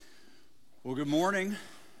Well, good morning.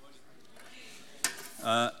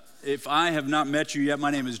 If I have not met you yet, my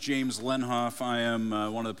name is James Lenhoff. I am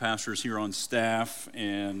one of the pastors here on staff,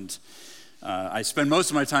 and I spend most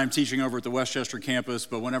of my time teaching over at the Westchester campus,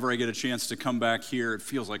 but whenever I get a chance to come back here, it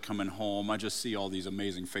feels like coming home. I just see all these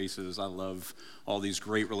amazing faces. I love all these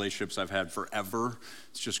great relationships I've had forever.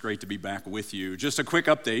 It's just great to be back with you. Just a quick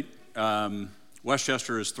update.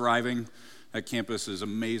 Westchester is thriving. That campus is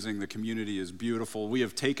amazing. The community is beautiful. We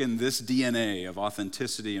have taken this DNA of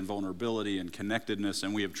authenticity and vulnerability and connectedness,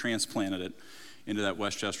 and we have transplanted it into that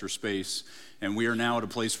Westchester space. And we are now at a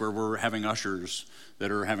place where we're having ushers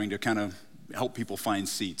that are having to kind of help people find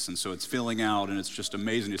seats. And so it's filling out, and it's just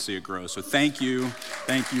amazing to see it grow. So thank you.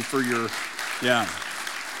 Thank you for your,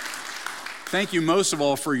 Thank you most of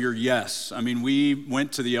all for your yes. I mean, we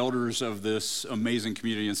went to the elders of this amazing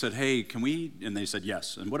community and said, hey, can we? And they said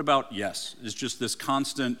yes. And what about yes? It's just this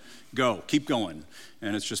constant go, keep going.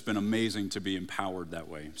 And it's just been amazing to be empowered that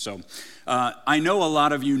way. So I know a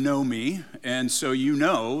lot of you know me, and so you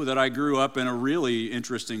know that I grew up in a really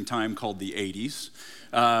interesting time called the 80s.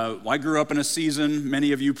 I grew up in a season,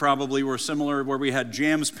 many of you probably were similar, where we had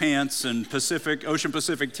Jams pants and Ocean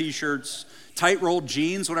Pacific t-shirts, tight-rolled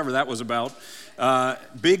jeans, whatever that was about,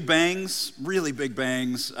 big bangs, really big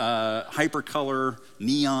bangs, hypercolor,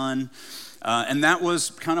 neon, and that was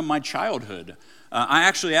kind of my childhood. I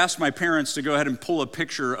actually asked my parents to go ahead and pull a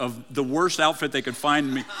picture of the worst outfit they could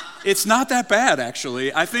find me. It's not that bad,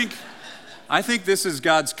 actually. I think this is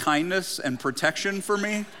God's kindness and protection for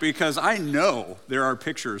me, because I know there are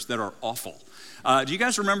pictures that are awful. Do you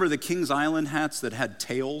guys remember the Kings Island hats that had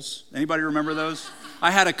tails? Anybody remember those?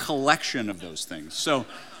 I had a collection of those things. So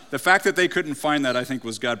the fact that they couldn't find that, I think,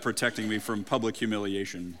 was God protecting me from public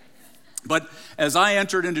humiliation. But as I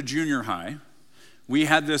entered into junior high, we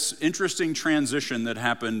had this interesting transition that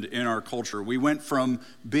happened in our culture. We went from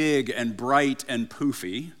big and bright and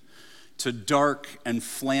poofy to dark and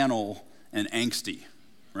flannel and angsty,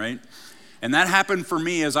 right? And that happened for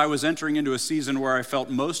me as I was entering into a season where I felt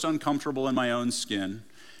most uncomfortable in my own skin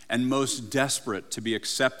and most desperate to be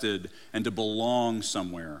accepted and to belong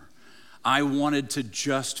somewhere. I wanted to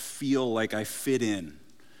just feel like I fit in,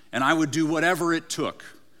 and I would do whatever it took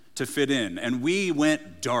to fit in. And we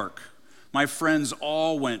went dark. My friends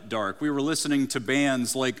all went dark. We were listening to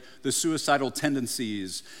bands like the Suicidal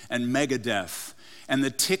Tendencies and Megadeth, and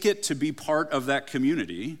the ticket to be part of that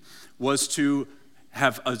community was to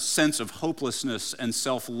have a sense of hopelessness and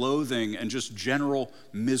self-loathing and just general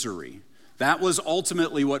misery. That was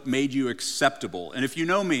ultimately what made you acceptable. And if you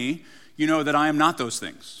know me, you know that I am not those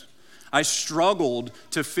things. I struggled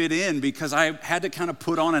to fit in because I had to kind of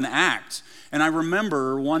put on an act. And I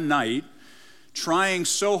remember one night trying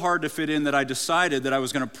so hard to fit in that I decided that I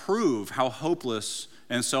was going to prove how hopeless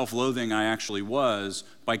and self-loathing I actually was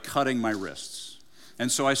by cutting my wrists. And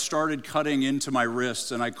so I started cutting into my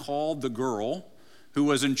wrists, and I called the girl who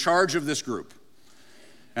was in charge of this group.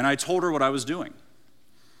 And I told her what I was doing.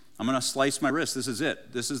 I'm going to slice my wrist. This is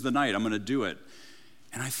it. This is the night. I'm going to do it.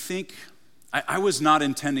 And I think I was not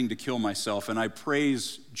intending to kill myself, and I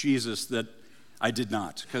praise Jesus that I did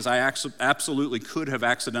not, because I absolutely could have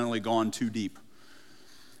accidentally gone too deep.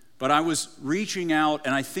 But I was reaching out,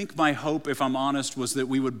 and I think my hope, if I'm honest, was that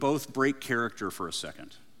we would both break character for a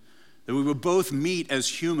second. That we would both meet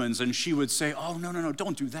as humans, and she would say, oh, no,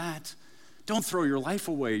 don't do that. Don't throw your life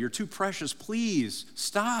away. You're too precious. Please,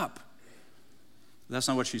 stop. That's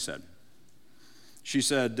not what she said. She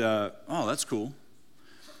said, oh, that's cool.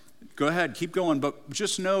 Go ahead, keep going, but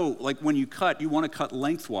just know, like when you cut, you want to cut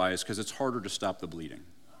lengthwise because it's harder to stop the bleeding.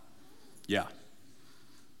 Yeah,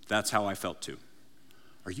 that's how I felt too.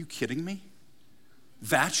 Are you kidding me?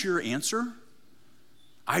 That's your answer?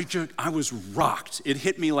 I was rocked. It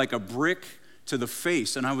hit me like a brick to the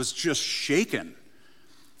face, and I was just shaken.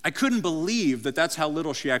 I couldn't believe that that's how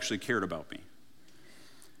little she actually cared about me.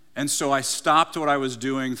 And so I stopped what I was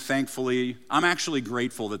doing, thankfully. I'm actually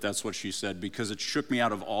grateful that that's what she said, because it shook me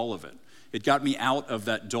out of all of it. It got me out of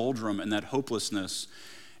that doldrum and that hopelessness.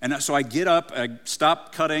 And so I get up, I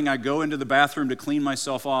stop cutting, I go into the bathroom to clean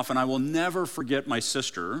myself off, and I will never forget my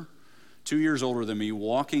sister, 2 years older than me,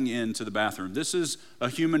 walking into the bathroom. This is a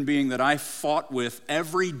human being that I fought with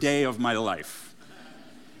every day of my life.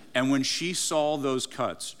 And when she saw those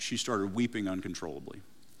cuts, she started weeping uncontrollably.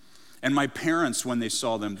 And my parents, when they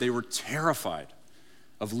saw them, they were terrified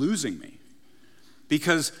of losing me,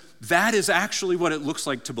 because that is actually what it looks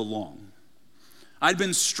like to belong. I'd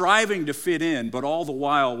been striving to fit in, but all the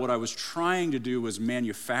while, what I was trying to do was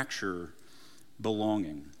manufacture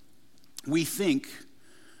belonging. We think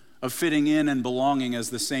of fitting in and belonging as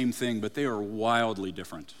the same thing, but they are wildly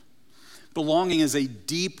different. Belonging is a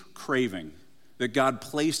deep craving that God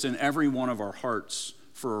placed in every one of our hearts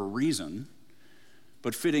for a reason,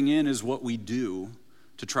 but fitting in is what we do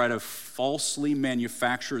to try to falsely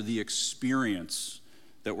manufacture the experience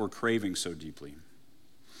that we're craving so deeply.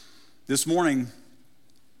 This morning,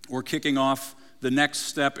 we're kicking off the next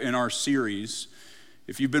step in our series.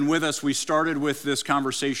 If you've been with us, we started with this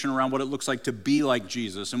conversation around what it looks like to be like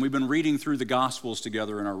Jesus, and we've been reading through the Gospels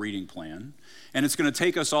together in our reading plan, and it's going to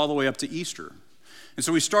take us all the way up to Easter. And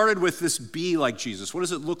so we started with this be like Jesus. What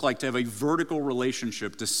does it look like to have a vertical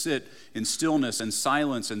relationship, to sit in stillness and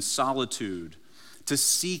silence and solitude, to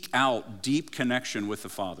seek out deep connection with the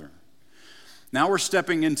Father? Now we're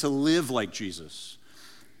stepping into live like Jesus.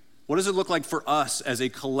 What does it look like for us as a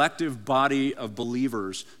collective body of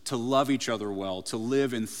believers to love each other well, to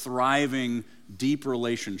live in thriving, deep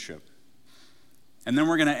relationship? And then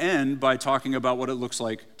we're going to end by talking about what it looks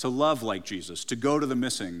like to love like Jesus, to go to the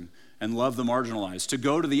missing and love the marginalized, to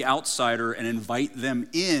go to the outsider and invite them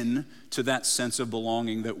in to that sense of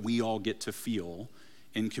belonging that we all get to feel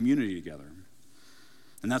in community together.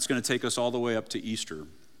 And that's going to take us all the way up to Easter.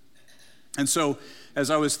 And so as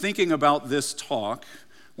I was thinking about this talk,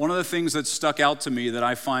 one of the things that stuck out to me that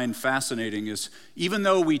I find fascinating is even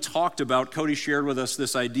though we talked about, Cody shared with us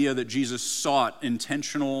this idea that Jesus sought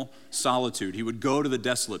intentional solitude. He would go to the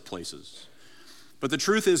desolate places. But the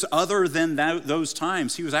truth is, other than those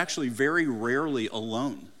times, he was actually very rarely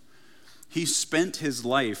alone. He spent his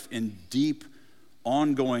life in deep,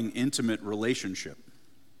 ongoing, intimate relationship.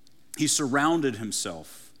 He surrounded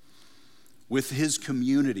himself with his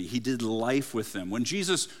community. He did life with them. When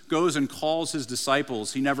Jesus goes and calls his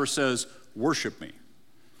disciples, he never says, worship me.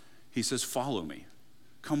 He says, follow me.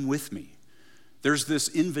 Come with me. There's this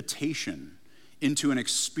invitation into an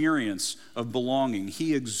experience of belonging.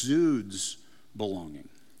 He exudes belonging.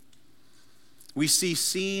 We see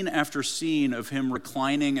scene after scene of him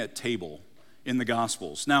reclining at table in the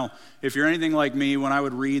Gospels. Now, if you're anything like me, when I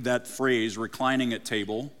would read that phrase, reclining at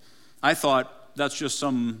table, I thought, that's just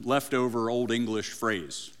some leftover Old English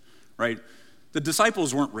phrase, right? The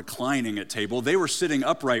disciples weren't reclining at table. They were sitting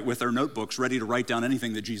upright with their notebooks ready to write down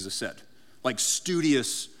anything that Jesus said. Like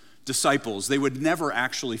studious disciples. They would never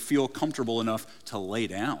actually feel comfortable enough to lay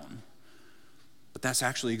down. But that's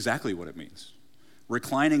actually exactly what it means.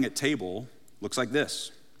 Reclining at table looks like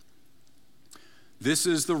this. This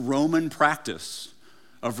is the Roman practice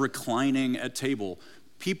of reclining at table.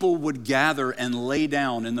 People would gather and lay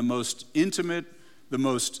down in the most intimate, the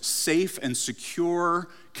most safe and secure,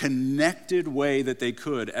 connected way that they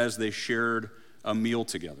could as they shared a meal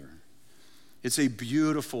together. It's a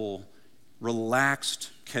beautiful,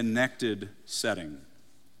 relaxed, connected setting.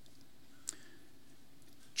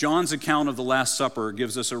 John's account of the Last Supper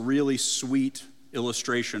gives us a really sweet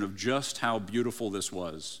illustration of just how beautiful this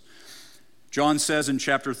was. John says in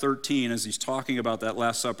chapter 13, as he's talking about that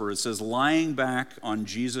Last Supper, it says, lying back on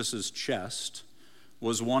Jesus' chest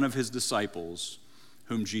was one of his disciples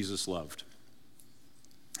whom Jesus loved.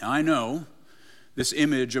 Now, I know this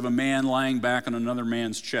image of a man lying back on another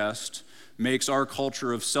man's chest makes our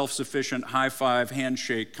culture of self-sufficient, high-five,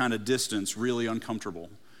 handshake kind of distance really uncomfortable.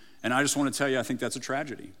 And I just want to tell you, I think that's a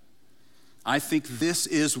tragedy. I think this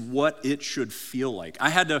is what it should feel like. I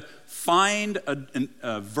had to find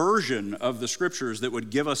a version of the scriptures that would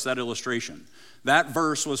give us that illustration. That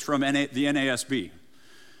verse was from the NASB.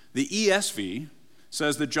 The ESV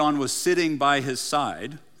says that John was sitting by his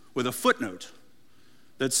side with a footnote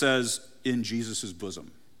that says, in Jesus' bosom.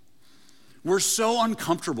 We're so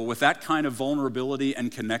uncomfortable with that kind of vulnerability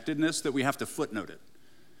and connectedness that we have to footnote it.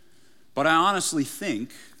 But I honestly think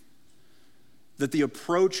that the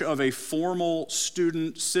approach of a formal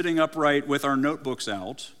student sitting upright with our notebooks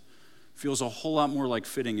out feels a whole lot more like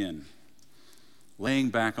fitting in. Laying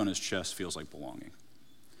back on his chest feels like belonging.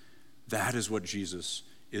 That is what Jesus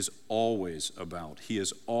is always about. He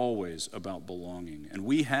is always about belonging. And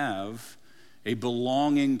we have a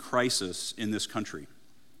belonging crisis in this country.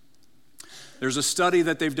 There's a study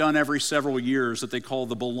that they've done every several years that they call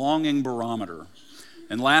the Belonging Barometer.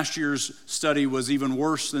 And last year's study was even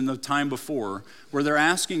worse than the time before, where they're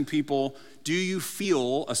asking people, do you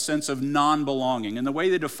feel a sense of non-belonging? And the way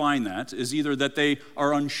they define that is either that they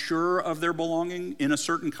are unsure of their belonging in a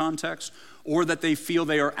certain context, or that they feel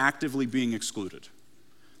they are actively being excluded.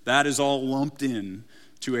 That is all lumped in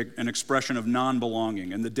to an expression of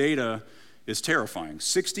non-belonging. And the data is terrifying.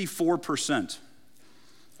 64%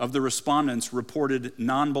 of the respondents reported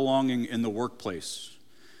non-belonging in the workplace.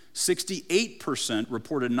 68%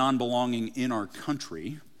 reported non-belonging in our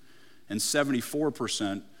country, and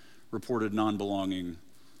 74% reported non-belonging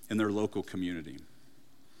in their local community.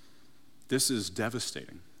 This is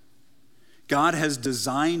devastating. God has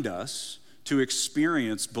designed us to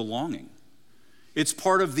experience belonging. It's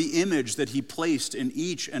part of the image that he placed in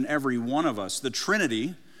each and every one of us. The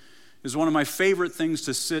Trinity is one of my favorite things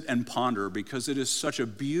to sit and ponder because it is such a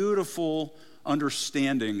beautiful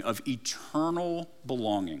understanding of eternal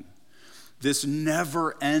belonging. This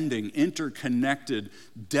never-ending, interconnected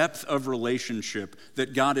depth of relationship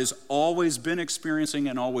that God has always been experiencing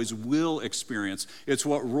and always will experience. It's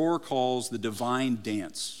what Rohr calls the divine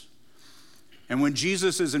dance. And when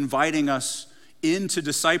Jesus is inviting us into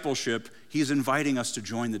discipleship, he's inviting us to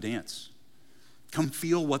join the dance. Come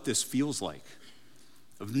feel what this feels like,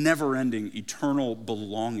 of never-ending, eternal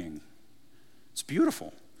belonging. It's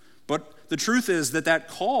beautiful. But the truth is that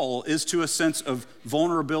call is to a sense of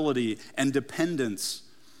vulnerability and dependence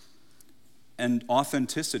and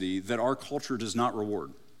authenticity that our culture does not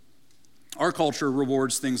reward. Our culture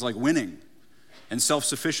rewards things like winning and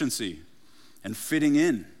self-sufficiency and fitting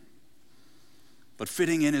in. But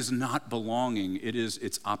fitting in is not belonging, it is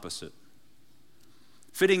its opposite.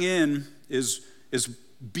 Fitting in is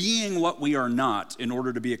being what we are not in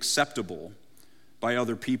order to be acceptable by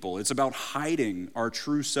other people. It's about hiding our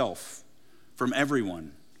true self from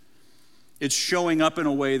everyone. It's showing up in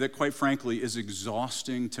a way that, quite frankly, is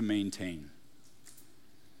exhausting to maintain.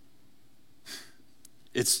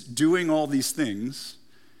 It's doing all these things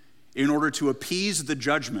in order to appease the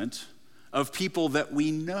judgment of people that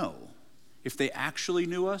we know, if they actually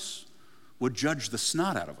knew us, would judge the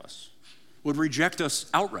snot out of us, would reject us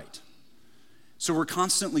outright. So we're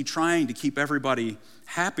constantly trying to keep everybody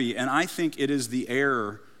happy, and I think it is the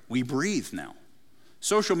air we breathe now.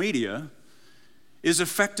 Social media is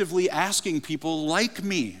effectively asking people like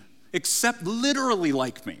me, literally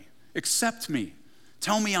like me, accept me,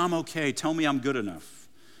 tell me I'm okay, tell me I'm good enough.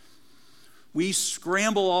 We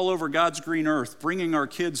scramble all over God's green earth, bringing our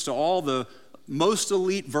kids to all the most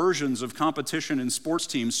elite versions of competition in sports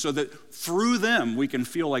teams so that through them we can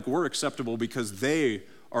feel like we're acceptable because they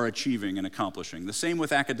are achieving and accomplishing. The same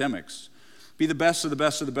with academics. Be the best of the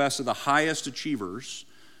best of the best of the highest achievers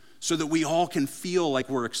so that we all can feel like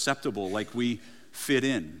we're acceptable, like we fit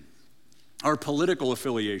in. Our political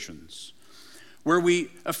affiliations, where we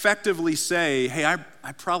effectively say, hey,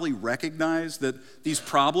 I probably recognize that these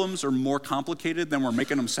problems are more complicated than we're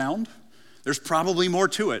making them sound. There's probably more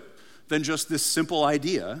to it than just this simple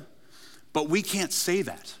idea, but we can't say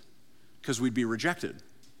that because we'd be rejected.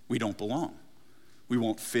 We don't belong. We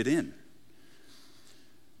won't fit in.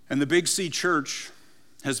 And the Big C church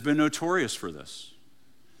has been notorious for this,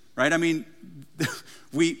 right? I mean,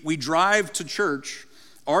 we drive to church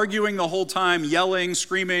arguing the whole time, yelling,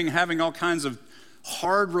 screaming, having all kinds of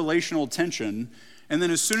hard relational tension, and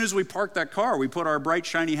then as soon as we park that car, we put our bright,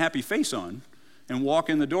 shiny, happy face on and walk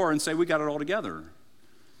in the door and say, we got it all together.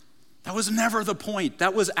 That was never the point.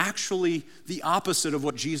 That was actually the opposite of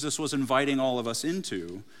what Jesus was inviting all of us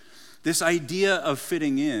into. This idea of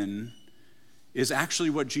fitting in is actually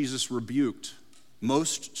what Jesus rebuked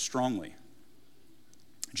most strongly.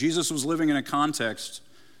 Jesus was living in a context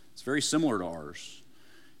that's very similar to ours.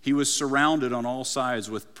 He was surrounded on all sides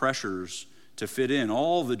with pressures to fit in.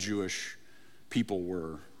 All the Jewish people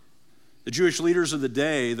were. The Jewish leaders of the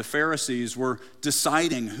day, the Pharisees, were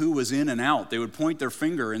deciding who was in and out. They would point their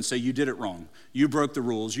finger and say, you did it wrong. You broke the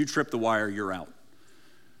rules. You tripped the wire. You're out.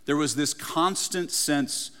 There was this constant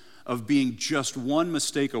sense of being just one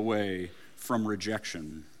mistake away from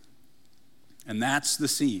rejection. And that's the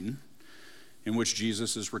scene in which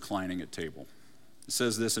Jesus is reclining at table. It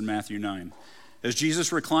says this in Matthew 9. As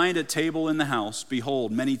Jesus reclined at table in the house,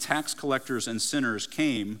 behold, many tax collectors and sinners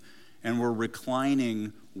came and were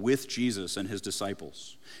reclining with Jesus and his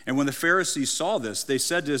disciples. And when the Pharisees saw this, they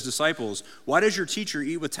said to his disciples, why does your teacher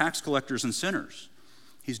eat with tax collectors and sinners?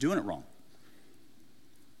 He's doing it wrong.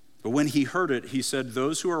 But when he heard it, he said,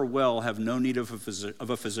 those who are well have no need of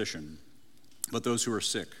a physician, but those who are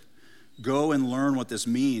sick. Go and learn what this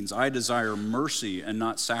means. I desire mercy and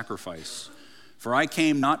not sacrifice. For I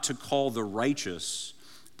came not to call the righteous,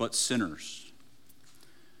 but sinners.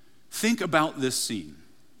 Think about this scene.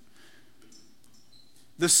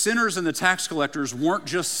 The sinners and the tax collectors weren't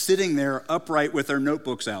just sitting there upright with their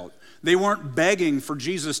notebooks out. They weren't begging for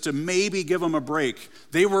Jesus to maybe give them a break.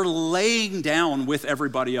 They were laying down with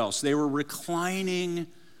everybody else. They were reclining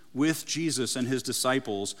with Jesus and his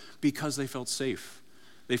disciples because they felt safe.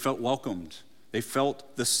 They felt welcomed. They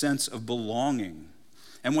felt the sense of belonging.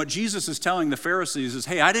 And what Jesus is telling the Pharisees is,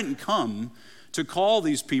 hey, I didn't come to call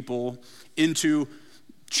these people into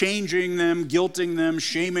changing them, guilting them,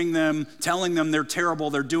 shaming them, telling them they're terrible,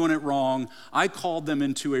 they're doing it wrong. I called them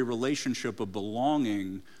into a relationship of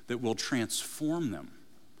belonging that will transform them.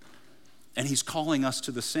 And he's calling us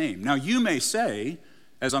to the same. Now, you may say,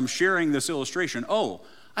 as I'm sharing this illustration, oh,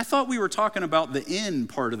 I thought we were talking about the in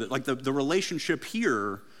part of it, like the relationship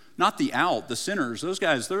here, not the out, the sinners. Those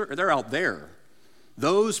guys, they're out there.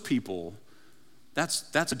 Those people,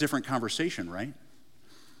 that's a different conversation, right?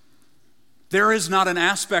 There is not an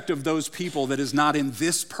aspect of those people that is not in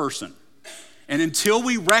this person. And until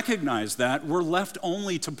we recognize that, we're left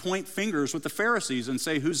only to point fingers with the Pharisees and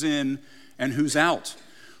say who's in and who's out.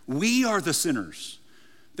 We are the sinners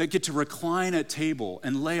that get to recline at table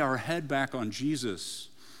and lay our head back on Jesus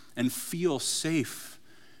and feel safe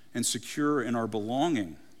and secure in our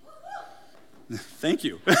belonging. Thank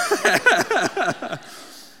you.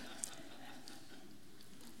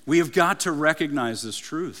 We have got to recognize this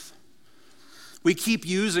truth. We keep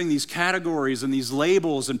using these categories and these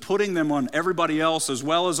labels and putting them on everybody else as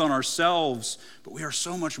well as on ourselves, but we are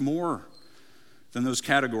so much more than those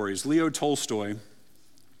categories. Leo Tolstoy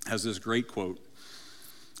has this great quote.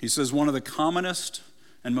 He says, one of the commonest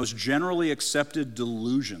and most generally accepted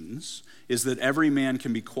delusions is that every man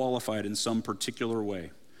can be qualified in some particular way,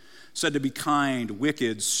 said to be kind,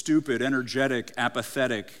 wicked, stupid, energetic,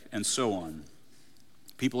 apathetic, and so on.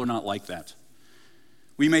 People are not like that.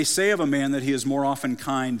 We may say of a man that he is more often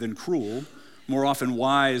kind than cruel, more often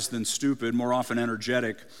wise than stupid, more often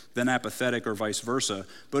energetic than apathetic, or vice versa,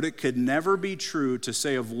 but it could never be true to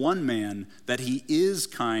say of one man that he is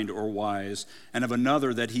kind or wise, and of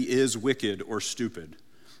another that he is wicked or stupid.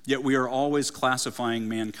 Yet we are always classifying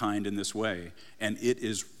mankind in this way, and it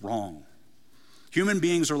is wrong. Human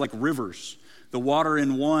beings are like rivers. The water is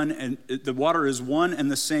one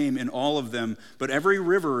and the same in all of them, but every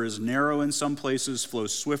river is narrow in some places,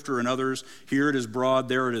 flows swifter in others. Here it is broad,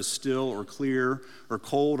 there it is still or clear or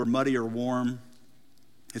cold or muddy or warm.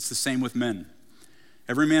 It's the same with men.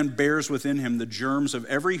 Every man bears within him the germs of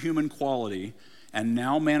every human quality, and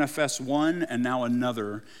now manifests one and now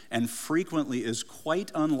another, and frequently is quite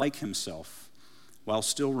unlike himself, while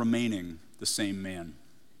still remaining the same man.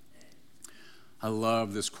 I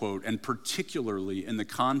love this quote, and particularly in the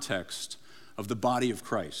context of the body of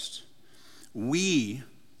Christ. We,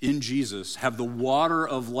 in Jesus, have the water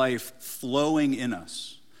of life flowing in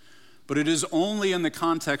us, but it is only in the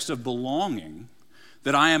context of belonging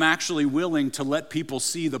that I am actually willing to let people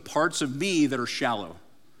see the parts of me that are shallow,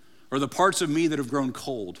 or the parts of me that have grown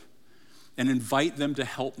cold, and invite them to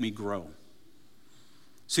help me grow.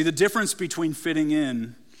 See, the difference between fitting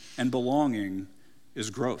in and belonging is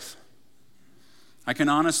growth. I can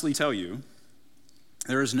honestly tell you,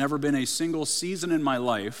 there has never been a single season in my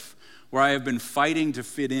life where I have been fighting to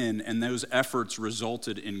fit in and those efforts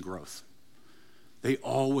resulted in growth. They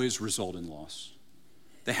always result in loss.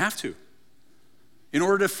 They have to. In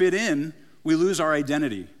order to fit in, we lose our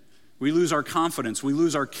identity. We lose our confidence. We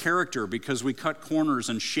lose our character because we cut corners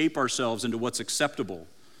and shape ourselves into what's acceptable.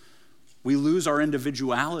 We lose our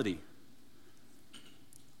individuality.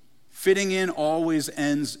 Fitting in always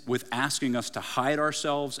ends with asking us to hide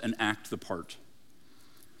ourselves and act the part.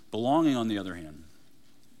 Belonging, on the other hand,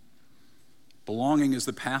 belonging is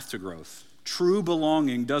the path to growth. True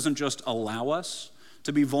belonging doesn't just allow us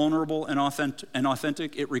to be vulnerable and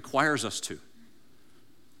authentic, it requires us to.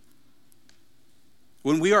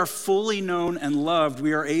 When we are fully known and loved,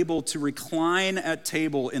 we are able to recline at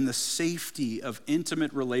table in the safety of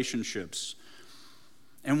intimate relationships.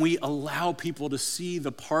 And we allow people to see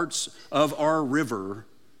the parts of our river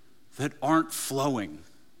that aren't flowing.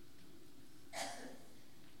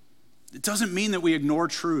 It doesn't mean that we ignore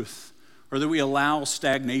truth or that we allow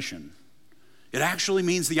stagnation. It actually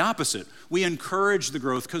means the opposite. We encourage the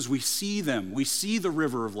growth because we see them. We see the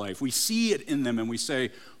river of life. We see it in them and we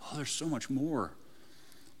say, oh, there's so much more.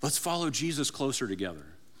 Let's follow Jesus closer together.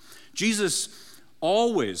 Jesus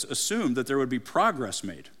always assumed that there would be progress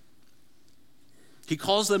made. He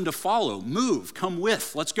calls them to follow, move, come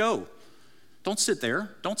with, let's go. Don't sit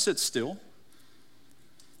there, don't sit still.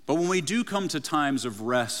 But when we do come to times of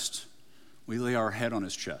rest, we lay our head on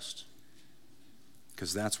his chest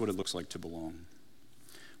because that's what it looks like to belong.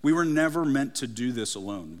 We were never meant to do this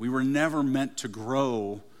alone. We were never meant to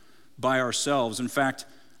grow by ourselves. In fact,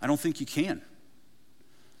 I don't think you can.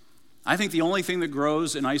 I think the only thing that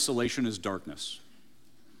grows in isolation is darkness.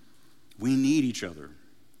 We need each other.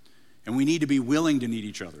 And we need to be willing to need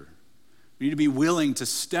each other. We need to be willing to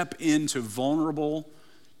step into vulnerable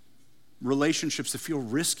relationships that feel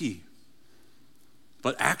risky,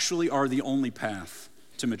 but actually are the only path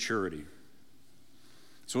to maturity.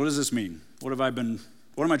 So what does this mean? What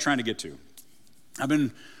am I trying to get to? I've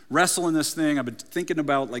been wrestling this thing. I've been thinking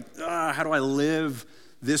about how do I live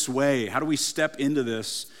this way? How do we step into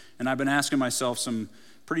this? And I've been asking myself some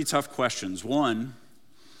pretty tough questions. One,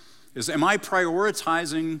 is, am I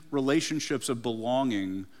prioritizing relationships of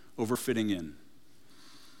belonging over fitting in?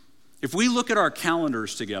 If we look at our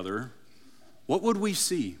calendars together, what would we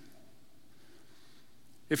see?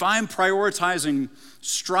 If I'm prioritizing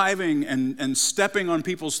striving and stepping on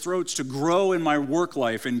people's throats to grow in my work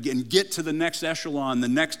life and get to the next echelon, the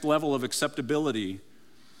next level of acceptability,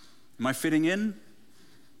 am I fitting in?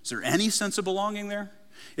 Is there any sense of belonging there?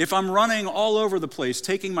 If I'm running all over the place,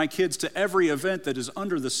 taking my kids to every event that is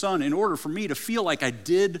under the sun in order for me to feel like I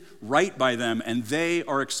did right by them and they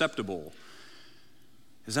are acceptable,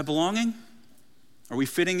 is that belonging? Are we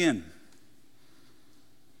fitting in?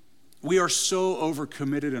 We are so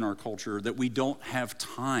overcommitted in our culture that we don't have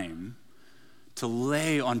time to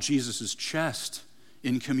lay on Jesus' chest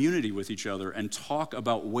in community with each other and talk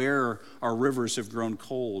about where our rivers have grown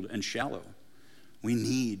cold and shallow. We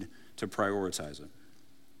need to prioritize it.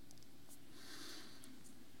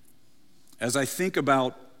 As I think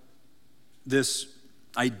about this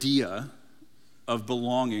idea of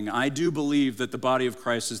belonging, I do believe that the body of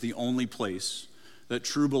Christ is the only place that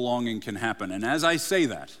true belonging can happen. And as I say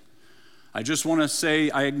that, I just want to say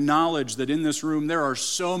I acknowledge that in this room there are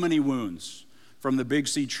so many wounds from the Big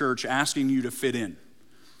C Church asking you to fit in.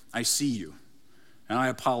 I see you, and I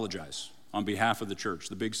apologize on behalf of the church.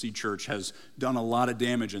 The Big C Church has done a lot of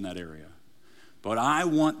damage in that area. But I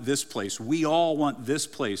want this place, we all want this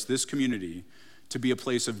place, this community, to be a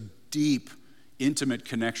place of deep, intimate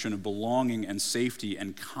connection of belonging and safety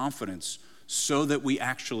and confidence so that we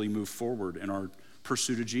actually move forward in our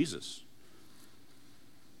pursuit of Jesus.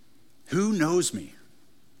 Who knows me?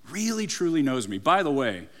 Really, truly knows me. By the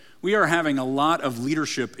way, we are having a lot of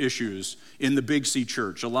leadership issues in the Big C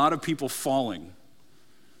Church, a lot of people falling.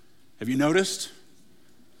 Have you noticed?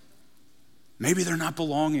 Maybe they're not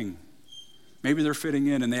belonging. Maybe they're fitting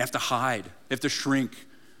in and they have to hide, they have to shrink.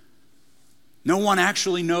 No one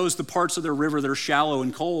actually knows the parts of their river that are shallow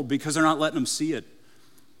and cold because they're not letting them see it.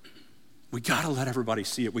 We gotta let everybody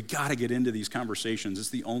see it. We gotta get into these conversations.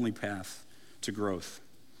 It's the only path to growth.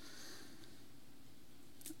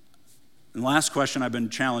 And the last question I've been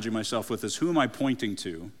challenging myself with is, who am I pointing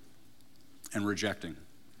to and rejecting?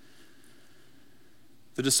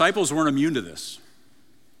 The disciples weren't immune to this.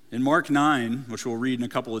 In Mark 9, which we'll read in a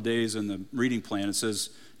couple of days in the reading plan, it says,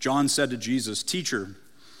 John said to Jesus, "Teacher,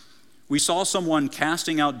 we saw someone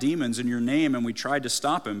casting out demons in your name and we tried to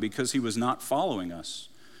stop him because he was not following us.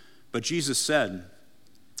 But Jesus said,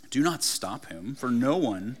 'Do not stop him, for no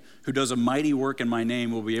one who does a mighty work in my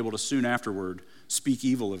name will be able to soon afterward speak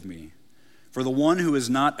evil of me. For the one who is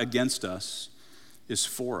not against us is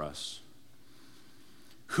for us.'"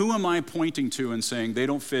 Who am I pointing to and saying they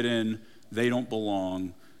don't fit in, they don't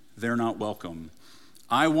belong, they're not welcome?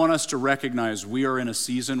 I want us to recognize we are in a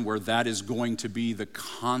season where that is going to be the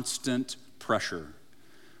constant pressure.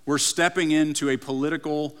 We're stepping into a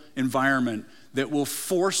political environment that will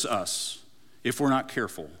force us, if we're not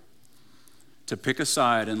careful, to pick a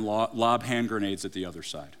side and lob hand grenades at the other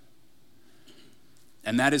side.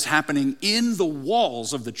 And that is happening in the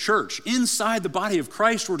walls of the church. Inside the body of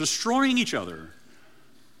Christ, we're destroying each other.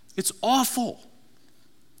 It's awful.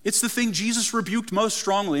 It's the thing Jesus rebuked most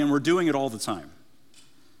strongly, and we're doing it all the time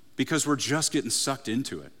because we're just getting sucked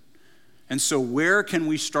into it. And so where can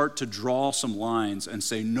we start to draw some lines and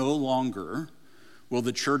say no longer will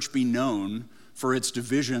the church be known for its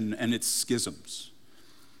division and its schisms?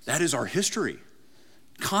 That is our history.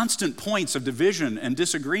 Constant points of division and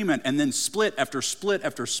disagreement, and then split after split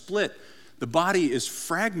after split. The body is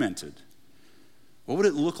fragmented. What would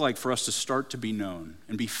it look like for us to start to be known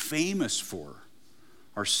and be famous for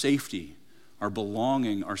our safety, our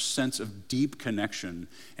belonging, our sense of deep connection,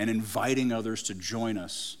 and inviting others to join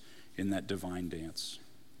us in that divine dance?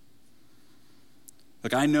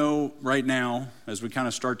 Look, I know right now, as we kind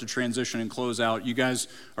of start to transition and close out, you guys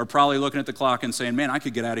are probably looking at the clock and saying, man, I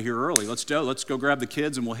could get out of here early. Let's go grab the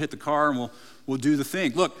kids and we'll hit the car and we'll do the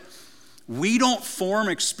thing. Look, we don't form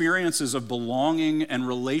experiences of belonging and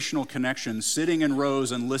relational connection sitting in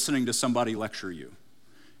rows and listening to somebody lecture you.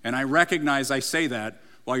 And I recognize I say that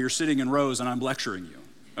while you're sitting in rows and I'm lecturing you,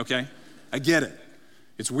 okay? I get it.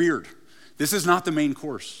 It's weird. This is not the main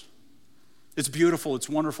course. It's beautiful, it's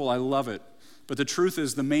wonderful, I love it. But the truth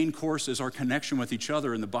is the main course is our connection with each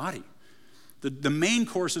other in the body. The main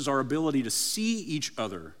course is our ability to see each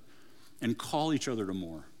other and call each other to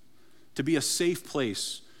more. To be a safe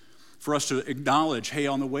place for us to acknowledge, hey,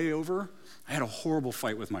 on the way over, I had a horrible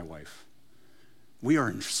fight with my wife. We are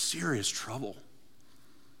in serious trouble.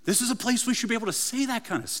 This is a place we should be able to say that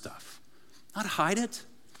kind of stuff, not hide it.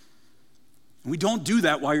 And we don't do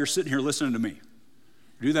that while you're sitting here listening to me.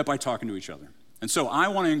 We do that by talking to each other. And so I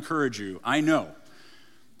want to encourage you. I know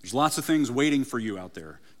There's lots of things waiting for you out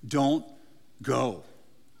there. Don't go.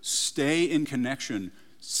 Stay in connection.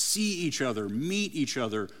 See each other. Meet each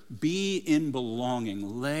other. Be in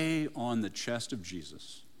belonging. Lay on the chest of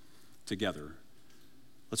Jesus together.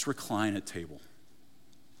 Let's recline at table.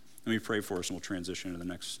 Let me pray for us and we'll transition to the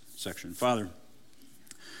next section. Father,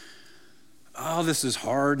 this is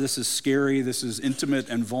hard. This is scary. This is intimate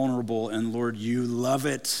and vulnerable. And Lord, you love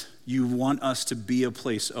it. You want us to be a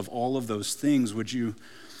place of all of those things. Would you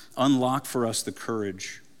unlock for us the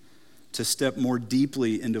courage to step more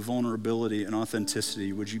deeply into vulnerability and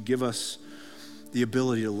authenticity? Would you give us the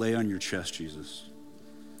ability to lay on your chest, Jesus?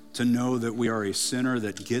 To know that we are a sinner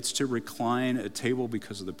that gets to recline at a table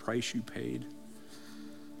because of the price you paid.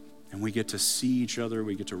 And we get to see each other.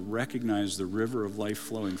 We get to recognize the river of life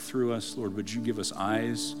flowing through us. Lord, would you give us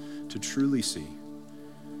eyes to truly see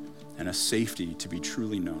and a safety to be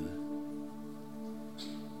truly known?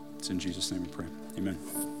 It's in Jesus' name we pray. Amen.